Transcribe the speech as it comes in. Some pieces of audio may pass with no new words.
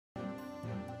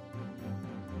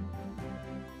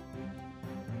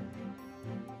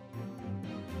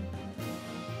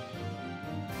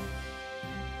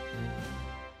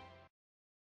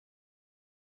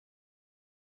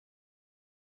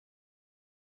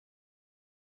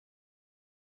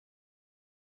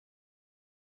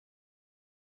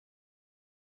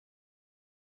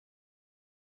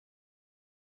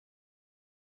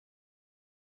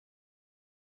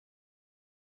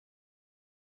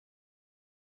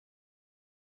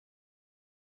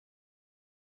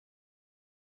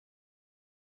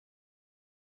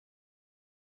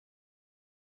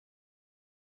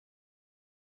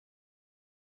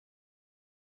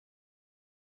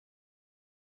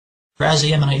as a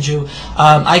Yemenite Jew,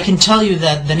 I can tell you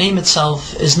that the name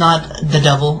itself is not the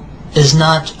devil, is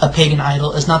not a pagan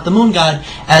idol, is not the moon god,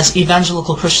 as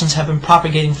evangelical Christians have been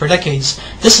propagating for decades.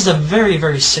 This is a very,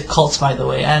 very sick cult, by the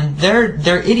way, and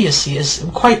their idiocy is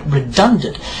quite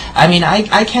redundant. I mean,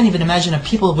 I can't even imagine if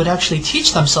people would actually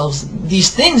teach themselves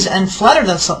these things and flatter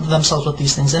themselves with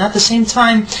these things, and at the same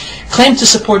time claim to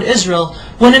support Israel,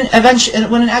 when in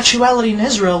actuality in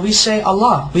Israel we say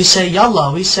Allah, we say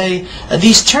Yallah, we say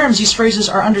these terms, these phrases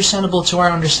are understandable to our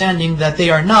understanding, that they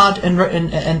are not in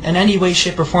any way,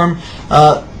 shape or form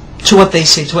to what they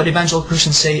say, to what evangelical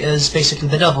Christians say is basically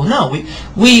the devil. No,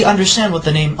 we understand what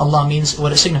the name Allah means,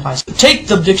 what it signifies. Take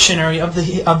the dictionary of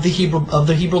the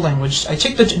Hebrew language. I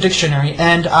take the dictionary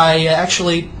and I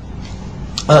actually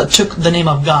took the name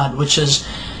of God, which is,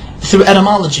 through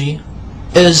etymology,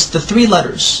 is the three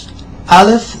letters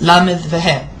Aleph, Lamed,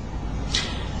 Vehe.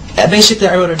 Basically,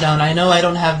 I wrote it down. I know I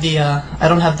don't have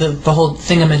the whole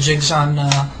thingamajigs on.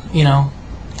 You know,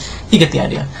 you get the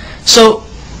idea. So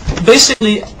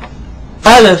basically,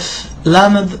 Aleph,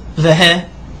 Lamed, Vehe.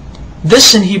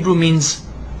 This in Hebrew means,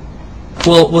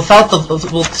 well, without the,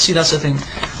 we'll see, that's the thing.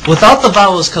 Without the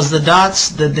vowels, because the dots,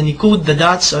 the nikud, the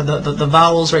dots, or the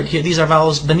vowels right here, these are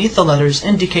vowels beneath the letters,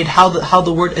 indicate how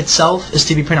the word itself is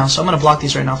to be pronounced. So I'm going to block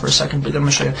these right now for a second, but I'm going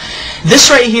to show you.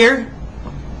 This right here,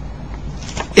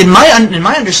 in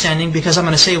my understanding, because I'm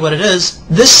going to say what it is,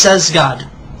 this says God.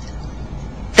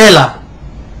 Elah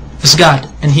is God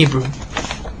in Hebrew.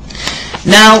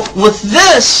 Now, with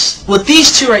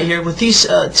these two right here, with these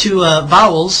two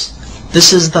vowels,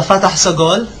 this is the Fatah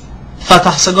Sagol,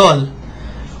 Fatah Sagol.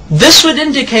 This would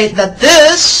indicate that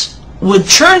this would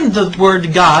turn the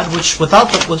word God, which without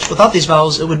these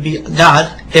vowels it would be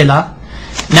God, Elah.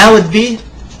 Now it would be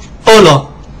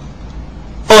Olo,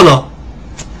 Olo.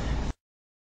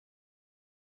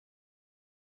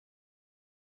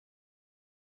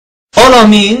 Olo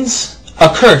means a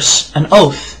curse, an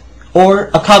oath,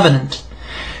 or a covenant.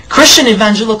 Christian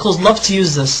evangelicals love to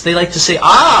use this. They like to say,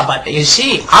 but you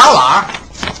see, Allah,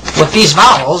 with these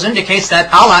vowels, indicates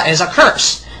that Allah is a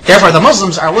curse. Therefore, the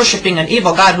Muslims are worshipping an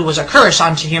evil God who was a curse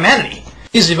onto humanity.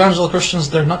 These evangelical Christians,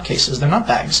 they're nutcases, they're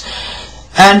nutbags.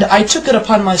 And I took it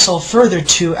upon myself further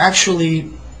to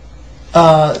actually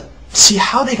see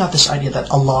how they got this idea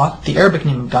that Allah, the Arabic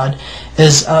name of God,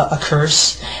 is a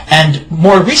curse, and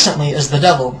more recently is the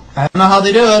devil. I don't know how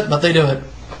they do it, but they do it.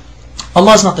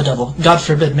 Allah is not the devil. God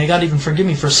forbid. May God even forgive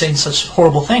me for saying such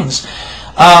horrible things.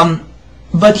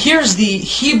 But here's the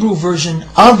Hebrew version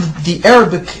of the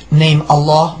Arabic name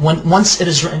Allah once it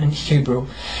is written in Hebrew.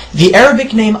 The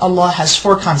Arabic name Allah has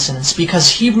 4 consonants because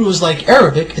Hebrew is like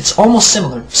Arabic. It's almost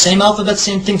similar. Same alphabet,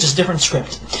 same thing, just different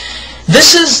script.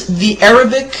 This is the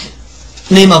Arabic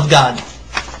name of God.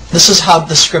 This is how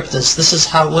the script is. This is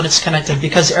when it's connected,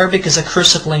 because Arabic is a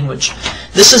cursive language.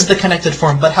 This is the connected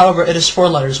form, but however it is 4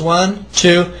 letters. 1,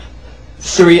 2,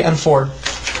 3, and 4.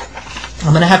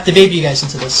 I'm going to have to baby you guys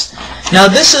into this. Now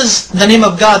this is the name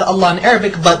of God, Allah, in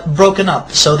Arabic, but broken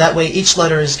up. So that way each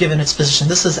letter is given its position.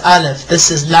 This is Aleph, this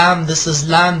is Lam, this is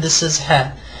Lam, this is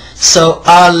Ha. So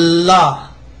Allah.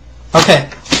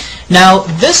 Okay. Now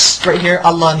this right here,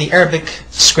 Allah in the Arabic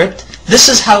script, this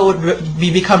is how it would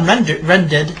become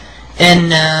rendered in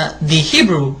the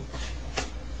Hebrew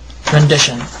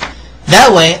rendition.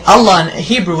 That way, Allah in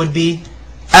Hebrew would be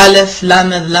Aleph,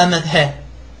 Lamed, Lamed, He.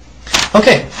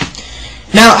 Okay.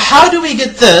 Now, how do we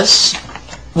get this?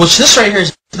 Which this right here,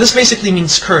 this basically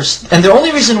means cursed. And the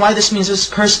only reason why this means is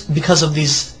cursed because of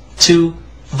these 2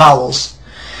 vowels.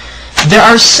 There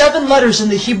are 7 letters in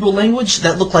the Hebrew language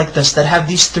that look like this, that have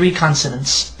these 3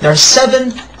 consonants. There are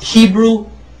 7 Hebrew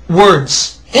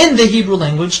words in the Hebrew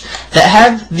language that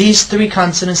have these 3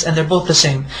 consonants, and they're both the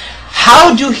same.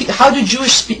 How do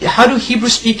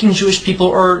Hebrew-speaking Jewish people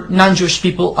or non-Jewish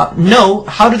people know?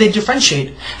 How do they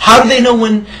differentiate? How do they know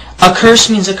when a curse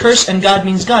means a curse and God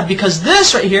means God? Because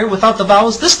this right here, without the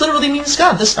vowels, this literally means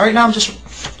God. This right now,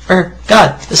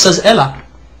 God. This says Elah,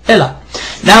 Elah.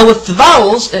 Now with the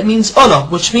vowels, it means Olah,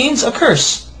 which means a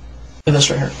curse. Look at this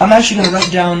right here. I'm actually going to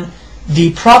write down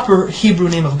the proper Hebrew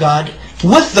name of God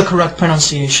with the correct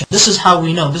pronunciation. This is how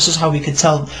we know. This is how we could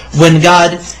tell when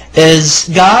God is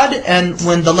God, and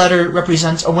when the letter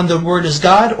represents, or when the word is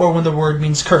God, or when the word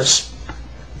means curse.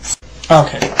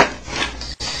 Okay.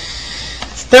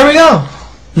 There we go.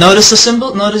 Notice the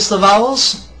symbol, notice the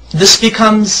vowels. This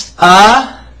becomes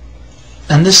A,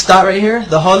 and this dot right here,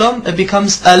 the holom, it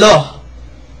becomes Alo.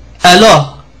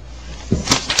 Alo.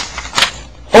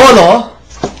 Olo,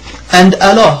 and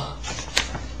Alo.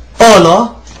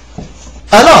 Olo,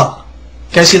 Alo.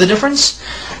 Can you see the difference?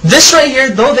 This right here,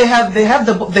 though they have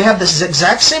the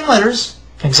exact same letters,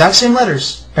 Exact same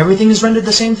letters. Everything is rendered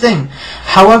the same thing.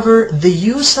 However, the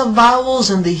use of vowels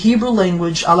in the Hebrew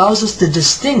language allows us to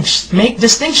make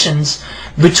distinctions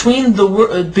between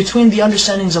the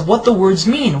understandings of what the words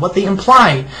mean, what they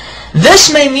imply.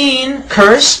 This may mean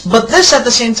curse, but this at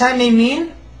the same time may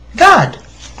mean God.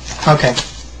 Okay,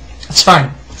 that's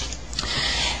fine.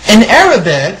 In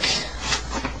Arabic,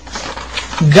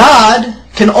 God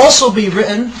can also be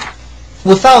written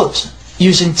without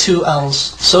using two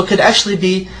L's. So it could actually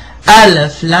be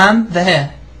Alif, Lam, the He.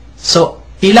 So,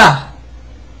 Ilah,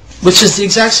 which is the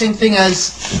exact same thing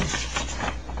as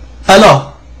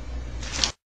Allah.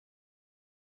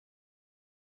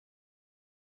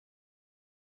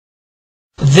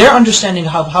 Their understanding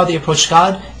of how they approach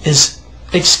God is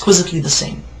exquisitely the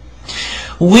same.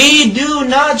 We do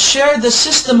not share the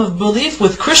system of belief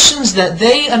with Christians that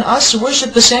they and us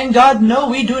worship the same God. No,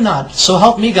 we do not. So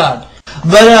help me God.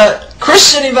 But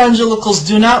Christian evangelicals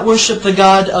do not worship the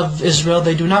God of Israel.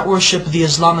 They do not worship the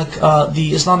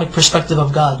Islamic perspective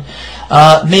of God.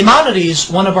 Maimonides,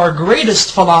 one of our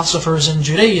greatest philosophers in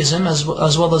Judaism, as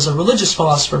well as a religious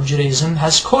philosopher of Judaism,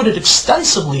 has quoted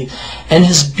extensively in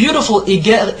his beautiful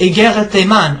Igeret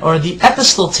Teiman, or the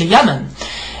Epistle to Yemen,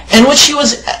 in which he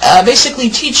was basically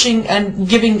teaching and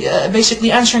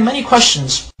basically answering many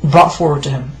questions brought forward to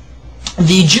him.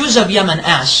 The Jews of Yemen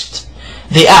asked,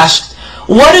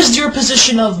 what is your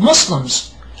position of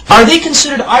Muslims? Are they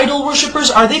considered idol worshippers?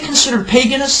 Are they considered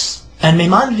paganists? And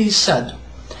Maimonides said,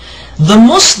 the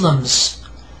Muslims,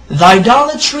 the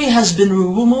idolatry has been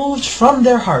removed from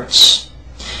their hearts.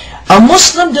 A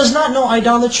Muslim does not know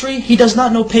idolatry, he does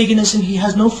not know paganism, he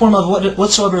has no form of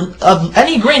whatsoever of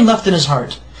any grain left in his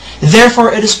heart.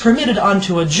 Therefore it is permitted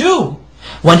unto a Jew,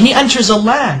 when he enters a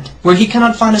land where he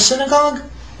cannot find a synagogue,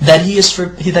 that he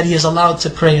is allowed to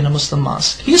pray in a Muslim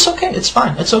mosque. He's okay, it's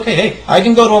fine, it's okay. Hey, I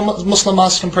can go to a Muslim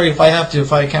mosque and pray if I have to,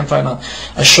 if I can't find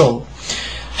a shul.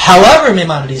 However,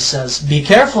 Maimonides says, be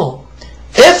careful.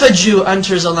 If a Jew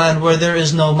enters a land where there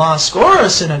is no mosque or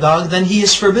a synagogue, then he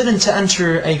is forbidden to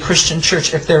enter a Christian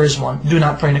church if there is one. Do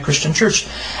not pray in a Christian church.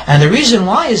 And the reason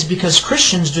why is because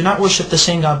Christians do not worship the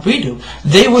same God we do.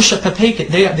 They worship a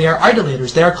pagan. They are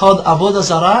idolaters. They are called Avodah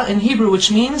Zarah in Hebrew, which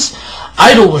means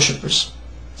idol worshippers.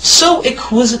 So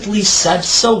exquisitely said,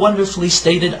 so wonderfully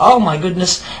stated. Oh my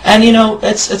goodness! And you know,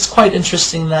 it's quite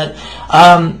interesting that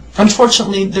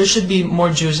unfortunately there should be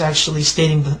more Jews actually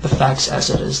stating the facts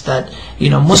as it is. That you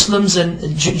know, Muslims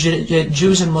and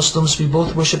Jews and Muslims, we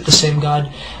both worship the same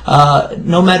God.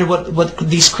 No matter what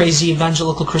these crazy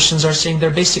evangelical Christians are saying, they're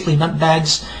basically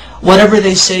nutbags. Whatever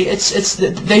they say,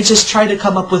 they just try to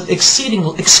come up with exceeding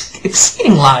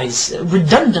lies,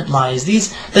 redundant lies.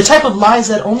 The type of lies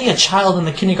that only a child in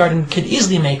the kindergarten could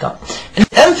easily make up, and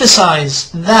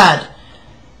emphasize that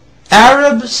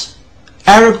Arab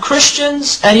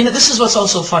Christians, and you know, this is what's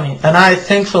also funny, and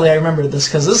thankfully I remembered this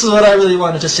because this is what I really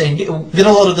wanted to say. Get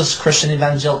a load of this, Christian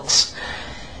evangelics.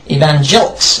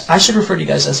 I should refer to you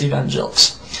guys as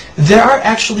evangelics. There are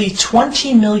actually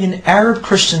 20 million Arab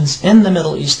Christians in the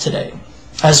Middle East today,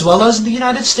 as well as the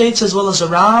United States, as well as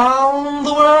around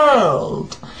the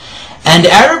world. And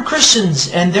Arab Christians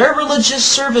and their religious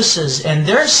services and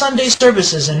their Sunday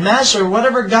services and Mass or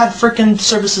whatever God frickin'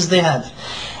 services they have,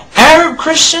 Arab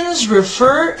Christians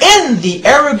refer in the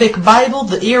Arabic Bible,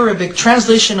 the Arabic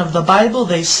translation of the Bible,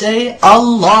 they say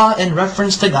Allah in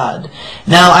reference to God.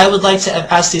 Now I would like to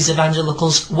ask these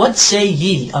evangelicals, what say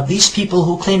ye of these people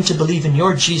who claim to believe in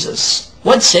your Jesus?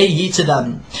 What say ye to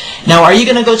them? Now are you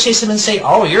going to go chase them and say,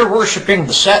 oh, you're worshiping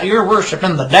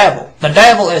the devil. The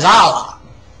devil is Allah.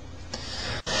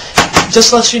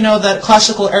 Just lets you know that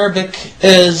classical Arabic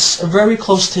is very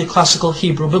close to classical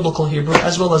Hebrew, biblical Hebrew,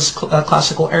 as well as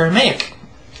classical Aramaic.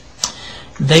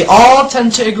 They all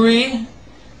tend to agree,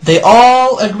 they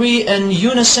all agree in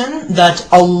unison that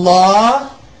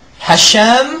Allah,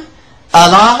 Hashem,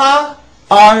 Allah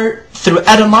are, through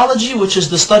etymology, which is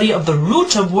the study of the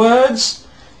root of words,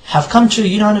 have come to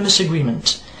unanimous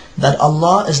agreement that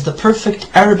Allah is the perfect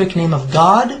Arabic name of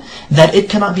God, that it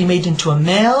cannot be made into a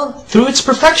male. Through its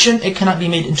perfection, it cannot be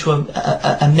made into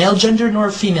a male gender nor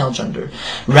a female gender.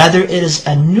 Rather, it is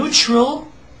a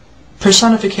neutral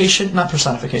personification, not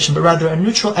personification, but rather a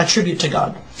neutral attribute to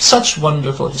God. Such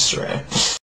wonderful history.